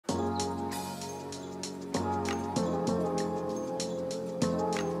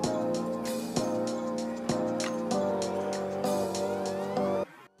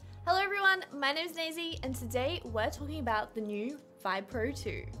My name is Naysy, and today we're talking about the new Vive Pro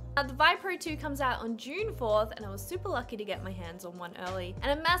 2. Now, the Vive Pro 2 comes out on June 4th, and I was super lucky to get my hands on one early.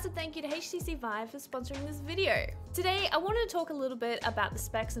 And a massive thank you to HTC Vive for sponsoring this video. Today, I wanted to talk a little bit about the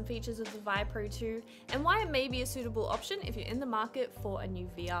specs and features of the Vive Pro 2 and why it may be a suitable option if you're in the market for a new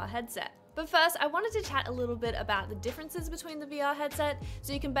VR headset. But first, I wanted to chat a little bit about the differences between the VR headset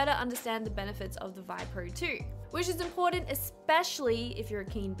so you can better understand the benefits of the Vive Pro 2, which is important especially if you're a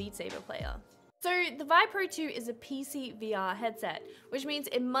keen Beat Saber player. So the Vive Pro 2 is a PC VR headset, which means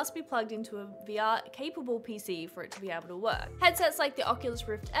it must be plugged into a VR-capable PC for it to be able to work. Headsets like the Oculus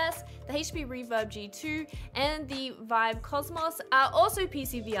Rift S, the HP Reverb G2, and the Vive Cosmos are also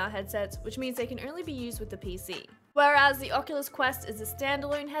PC VR headsets, which means they can only be used with the PC. Whereas the Oculus Quest is a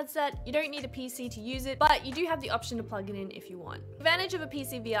standalone headset, you don't need a PC to use it, but you do have the option to plug it in if you want. The advantage of a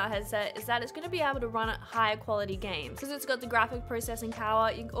PC VR headset is that it's going to be able to run at higher quality games. Because it's got the graphic processing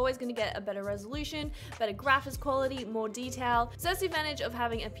power, you're always going to get a better resolution, better graphics quality, more detail. So that's the advantage of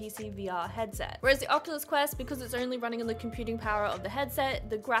having a PC VR headset. Whereas the Oculus Quest, because it's only running on the computing power of the headset,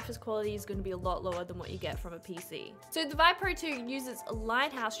 the graphics quality is going to be a lot lower than what you get from a PC. So the Vive Pro 2 uses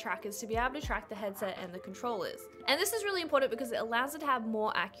lighthouse trackers to be able to track the headset and the controllers. And this is really important because it allows it to have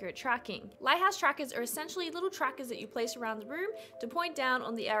more accurate tracking. Lighthouse trackers are essentially little trackers that you place around the room to point down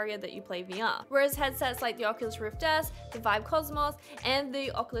on the area that you play VR. Whereas headsets like the Oculus Rift S, the Vive Cosmos, and the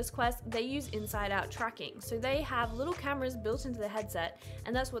Oculus Quest, they use inside-out tracking. So they have little cameras built into the headset,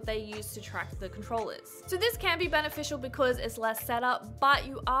 and that's what they use to track the controllers. So this can be beneficial because it's less setup, but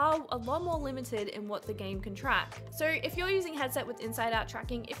you are a lot more limited in what the game can track. So if you're using headset with inside-out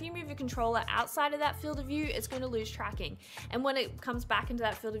tracking, if you move your controller outside of that field of view, it's going to lose tracking, and when it comes back into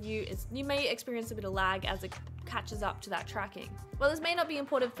that field of view, you may experience a bit of lag as it catches up to that tracking. While this may not be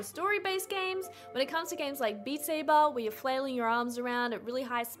important for story-based games, when it comes to games like Beat Saber, where you're flailing your arms around at really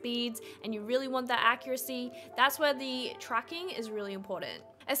high speeds and you really want that accuracy, that's where the tracking is really important,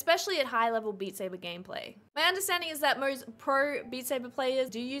 especially at high-level Beat Saber gameplay. My understanding is that most pro Beat Saber players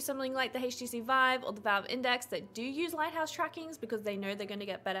do use something like the HTC Vive or the Valve Index that do use lighthouse trackings because they know they're going to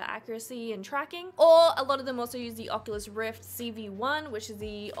get better accuracy and tracking, or a lot of them also use the Oculus Rift CV1, which is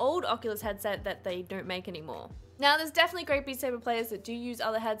the old Oculus headset that they don't make anymore. Now, there's definitely great Beat Saber players that do use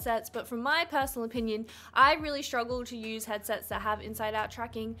other headsets, but from my personal opinion, I really struggle to use headsets that have inside-out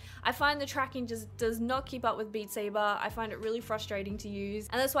tracking. I find the tracking just does not keep up with Beat Saber. I find it really frustrating to use,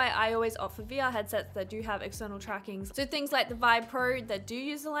 and that's why I always opt for VR headsets that do have external trackings. So things like the Vive Pro that do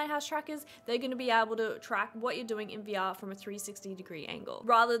use the lighthouse trackers, they're going to be able to track what you're doing in VR from a 360-degree angle,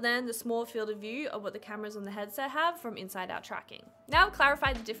 rather than the small field of view of what the cameras on the headset have from inside-out tracking. Now I've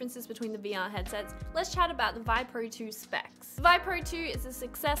clarified the differences between the VR headsets, let's chat about the Vive Pro 2 specs. The Vive Pro 2 is the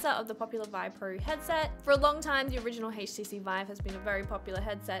successor of the popular Vive Pro headset. For a long time, the original HTC Vive has been a very popular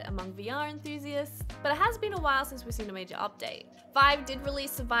headset among VR enthusiasts, but it has been a while since we've seen a major update. Vive did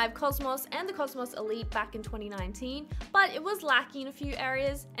release the Vive Cosmos and the Cosmos Elite back in 2019, but it was lacking in a few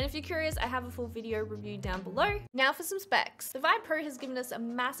areas, and if you're curious, I have a full video review down below. Now for some specs. The Vive Pro has given us a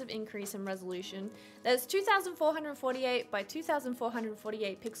massive increase in resolution. There's 2448 by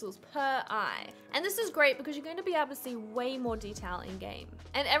 2448 pixels per eye, and this is great because you're going to be able to see way more detail in game,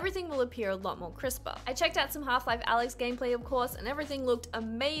 and everything will appear a lot more crisper. I checked out some Half-Life Alyx gameplay, of course, and everything looked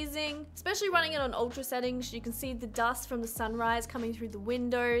amazing, especially running it on ultra settings. You can see the dust from the sunrise coming through the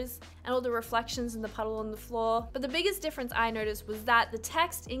windows and all the reflections in the puddle on the floor. But the biggest difference I noticed was that the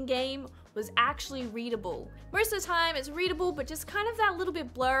text in game was actually readable. Most of the time it's readable, but just kind of that little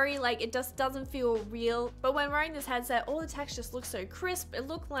bit blurry, like it just doesn't feel real. But when wearing this headset, all the text just looks so crisp. It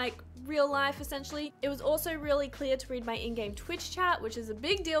looked like real life essentially. It was also really clear to read my in-game Twitch chat, which is a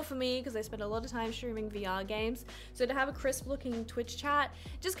big deal for me because I spend a lot of time streaming VR games. So to have a crisp looking Twitch chat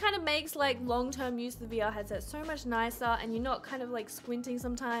just kind of makes like long-term use of the VR headset so much nicer, and you're not kind of like squinting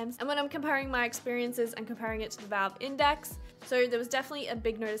sometimes. And when I'm comparing my experiences, I'm comparing it to the Valve Index. So there was definitely a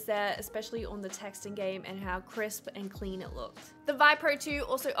big notice there, especially on the text in game and how crisp and clean it looked. The Vive Pro 2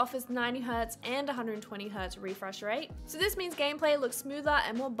 also offers 90Hz and 120Hz refresh rate. So this means gameplay looks smoother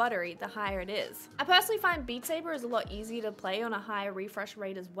and more buttery the higher it is. I personally find Beat Saber is a lot easier to play on a higher refresh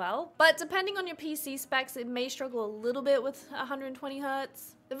rate as well, but depending on your PC specs, it may struggle a little bit with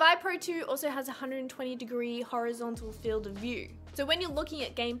 120Hz. The Vive Pro 2 also has a 120-degree horizontal field of view. So when you're looking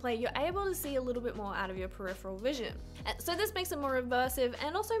at gameplay, you're able to see a little bit more out of your peripheral vision. And so this makes it more immersive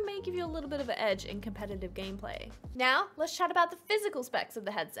and also may give you a little bit of an edge in competitive gameplay. Now, let's chat about the physical specs of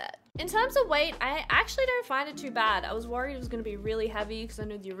the headset. In terms of weight, I actually don't find it too bad. I was worried it was going to be really heavy because I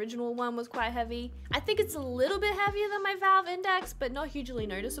know the original one was quite heavy. I think it's a little bit heavier than my Valve Index, but not hugely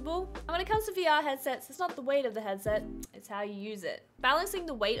noticeable. And when it comes to VR headsets, it's not the weight of the headset, it's how you use it. Balancing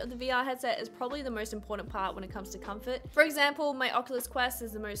the weight of the VR headset is probably the most important part when it comes to comfort. For example, my Oculus Quest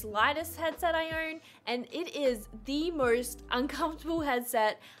is the most lightest headset I own, and it is the most uncomfortable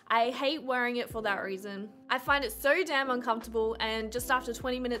headset. I hate wearing it for that reason. I find it so damn uncomfortable, and just after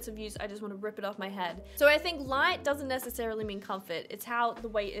 20 minutes of use, I just want to rip it off my head. So I think light doesn't necessarily mean comfort. It's how the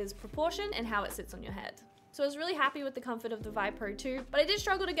weight is proportioned and how it sits on your head. So I was really happy with the comfort of the Vive Pro 2, but I did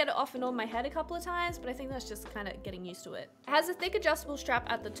struggle to get it off and on my head a couple of times, but I think that's just kind of getting used to it. It has a thick adjustable strap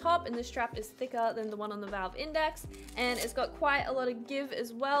at the top, and this strap is thicker than the one on the Valve Index, and it's got quite a lot of give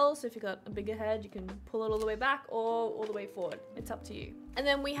as well, so if you've got a bigger head, you can pull it all the way back or all the way forward. It's up to you. And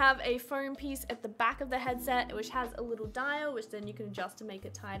then we have a foam piece at the back of the headset, which has a little dial, which then you can adjust to make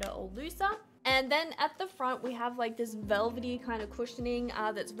it tighter or looser. And then at the front, we have like this velvety kind of cushioning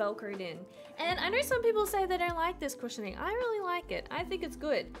that's Velcroed in. And I know some people say they don't like this cushioning. I really like it. I think it's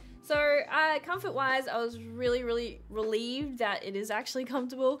good. So comfort-wise, I was really relieved that it is actually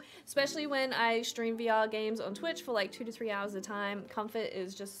comfortable, especially when I stream VR games on Twitch for like 2 to 3 hours at a time. Comfort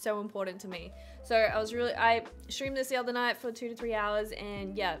is just so important to me. So I streamed this the other night for 2 to 3 hours,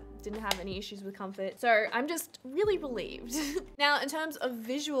 and yeah, didn't have any issues with comfort. So I'm just really relieved. Now, in terms of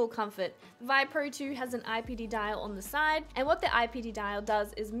visual comfort, the Vive Pro 2 has an IPD dial on the side, and what the IPD dial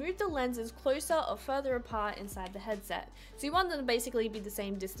does is move the lenses closer or further apart inside the headset. So you want them to basically be the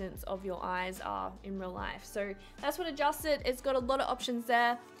same distance of your eyes are in real life. So that's what adjusts it. It's got a lot of options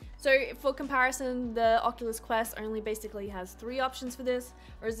there. So for comparison, the Oculus Quest only basically has 3 options for this,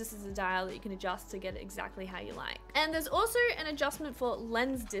 whereas this is a dial that you can adjust to get it exactly how you like. And there's also an adjustment for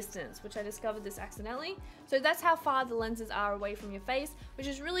lens distance, which I discovered this accidentally. So that's how far the lenses are away from your face, which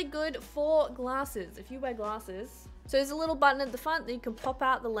is really good for glasses. If you wear glasses, so there's a little button at the front that you can pop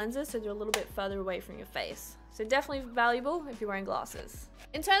out the lenses so they're a little bit further away from your face. So definitely valuable if you're wearing glasses.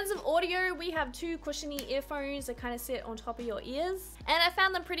 In terms of audio, we have 2 cushiony earphones that kind of sit on top of your ears. And I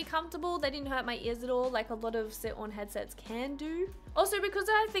found them pretty comfortable. They didn't hurt my ears at all, like a lot of sit-on headsets can do. Also, because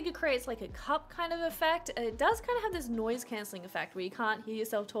I think it creates like a cup kind of effect, it does kind of have this noise cancelling effect where you can't hear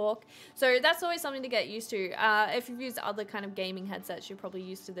yourself talk. So that's always something to get used to. If you've used other kind of gaming headsets, you're probably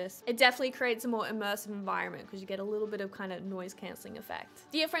used to this. It definitely creates a more immersive environment because you get a little bit of kind of noise cancelling effect.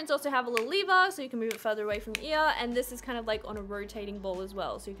 The earphones also have a little lever so you can move it further away from the ear, and this is kind of like on a rotating ball as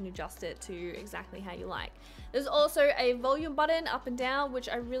well, so you can adjust it to exactly how you like. There's also a volume button up and down, which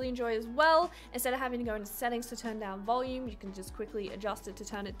I really enjoy as well. Instead of having to go into settings to turn down volume, you can just quickly adjust it to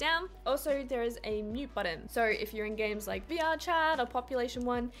turn it down. Also, there is a mute button. So if you're in games like VR Chat or Population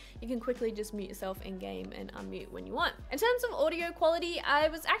 1, you can quickly just mute yourself in game and unmute when you want. In terms of audio quality, I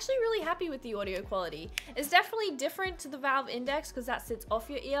was actually really happy with the audio quality. It's definitely different to the Valve Index because that sits off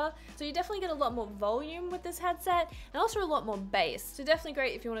your ear. So you definitely get a lot more volume with this headset and also a lot more bass. So definitely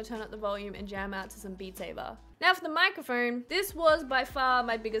great if you want to turn up the volume and jam out to some Beat Saber. Now for the microphone, this was by far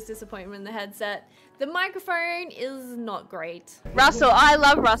my biggest disappointment in the headset. The microphone is not great. Russell, I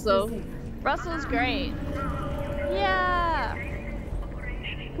love Russell. Russell's great. Yeah.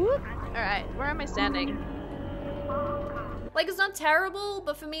 Whoop. All right, where am I standing? Like, it's not terrible,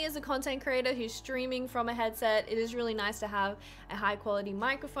 but for me as a content creator who's streaming from a headset, it is really nice to have a high quality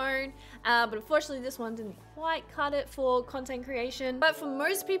microphone. But unfortunately, this one didn't quite cut it for content creation. But for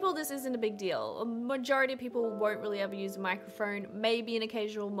most people, this isn't a big deal. A majority of people won't really ever use a microphone, maybe in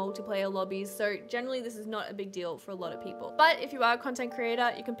occasional multiplayer lobbies. So generally, this is not a big deal for a lot of people. But if you are a content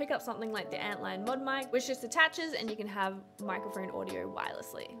creator, you can pick up something like the Antline Mod Mic, which just attaches and you can have microphone audio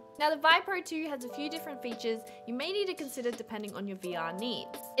wirelessly. Now, the Vive Pro 2 has a few different features you may need to consider depending on your VR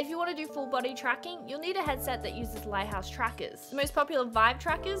needs. If you want to do full body tracking, you'll need a headset that uses Lighthouse trackers. The most popular Vive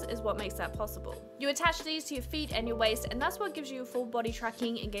trackers is what makes that possible. You attach these to your feet and your waist, and that's what gives you full body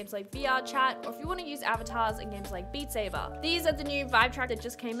tracking in games like VR Chat, or if you want to use avatars in games like Beat Saber. These are the new Vive track that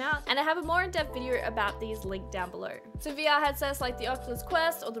just came out, and I have a more in-depth video about these linked down below. So VR headsets like the Oculus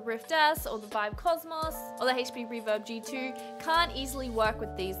Quest, or the Rift S, or the Vive Cosmos, or the HP Reverb G2 can't easily work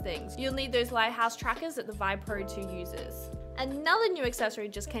with these things. You'll need those Lighthouse trackers that the Vive Pro 2 uses. Another new accessory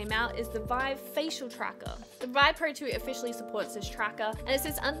just came out is the Vive Facial Tracker. The Vive Pro 2 officially supports this tracker, and it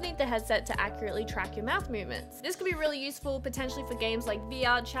sits underneath the headset to accurately track your mouth movements. This could be really useful potentially for games like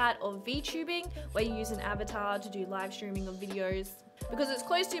VR Chat or VTubing, where you use an avatar to do live streaming of videos. Because it's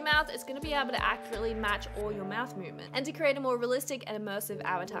close to your mouth, it's going to be able to accurately match all your mouth movement and to create a more realistic and immersive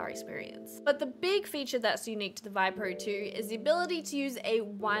avatar experience. But the big feature that's unique to the Vive Pro 2 is the ability to use a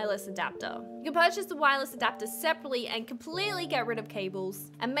wireless adapter. You can purchase the wireless adapter separately and completely get rid of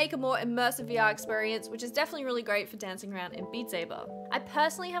cables and make a more immersive VR experience, which is definitely really great for dancing around in Beat Saber. I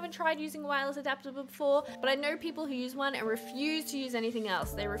personally haven't tried using a wireless adapter before, but I know people who use one and refuse to use anything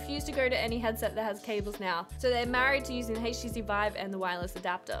else. They refuse to go to any headset that has cables now, so they're married to using the HTC Vive and the wireless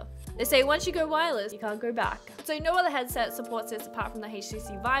adapter. They say once you go wireless, you can't go back. So no other headset supports this apart from the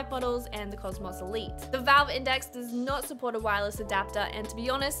HTC Vive models and the Cosmos Elite. The Valve Index does not support a wireless adapter, and to be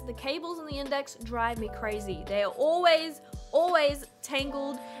honest, the cables on the Index drive me crazy. They are always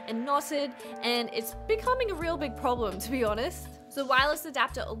tangled and knotted, and it's becoming a real big problem, to be honest. So the wireless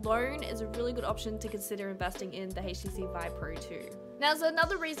adapter alone is a really good option to consider investing in the HTC Vive Pro 2. Now, there's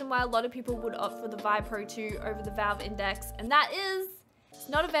another reason why a lot of people would opt for the Vive Pro 2 over the Valve Index, and that is it's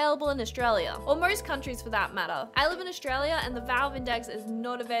not available in Australia, or most countries for that matter. I live in Australia and the Valve Index is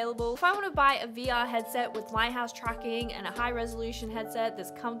not available. If I want to buy a VR headset with lighthouse tracking and a high resolution headset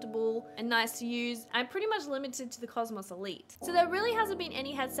that's comfortable and nice to use, I'm pretty much limited to the Cosmos Elite. So there really hasn't been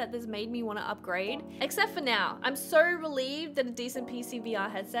any headset that's made me want to upgrade, except for now. I'm so relieved that a decent PC VR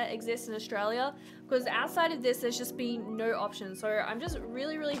headset exists in Australia, because outside of this, there's just been no option. So I'm just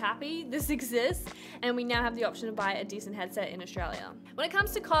really happy this exists, and we now have the option to buy a decent headset in Australia. When it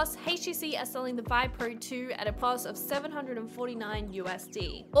comes to cost, HTC are selling the Vive Pro 2 at a cost of $749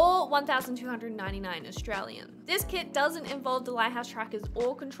 USD, or 1,299 Australian. This kit doesn't involve the lighthouse trackers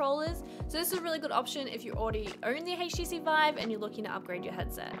or controllers, so this is a really good option if you already own the HTC Vive and you're looking to upgrade your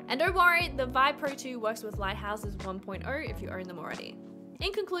headset. And don't worry, the Vive Pro 2 works with Lighthouses 1.0 if you own them already.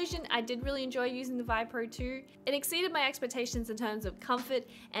 In conclusion, I did really enjoy using the Vive Pro 2. It exceeded my expectations in terms of comfort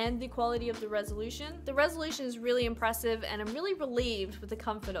and the quality of the resolution. The resolution is really impressive and I'm really relieved with the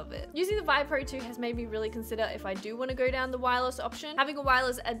comfort of it. Using the Vive Pro 2 has made me really consider if I do want to go down the wireless option. Having a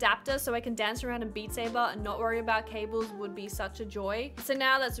wireless adapter so I can dance around in Beat Saber and not worry about cables would be such a joy. So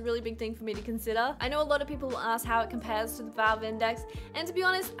now that's a really big thing for me to consider. I know a lot of people will ask how it compares to the Valve Index, and to be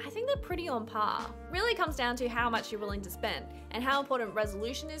honest, I think they're pretty on par. Really comes down to how much you're willing to spend and how important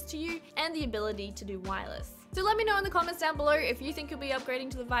resolution is to you and the ability to do wireless. So let me know in the comments down below if you think you'll be upgrading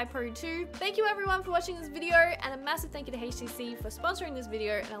to the Vive Pro 2. Thank you everyone for watching this video, and a massive thank you to HTC for sponsoring this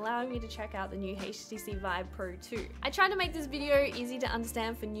video and allowing me to check out the new HTC Vive Pro 2. I tried to make this video easy to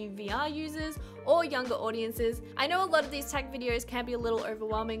understand for new VR users or younger audiences. I know a lot of these tech videos can be a little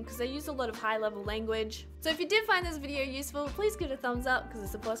overwhelming because they use a lot of high-level language. So if you did find this video useful, please give it a thumbs up because it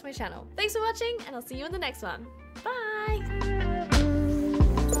supports my channel. Thanks for watching, and I'll see you in the next one. Bye!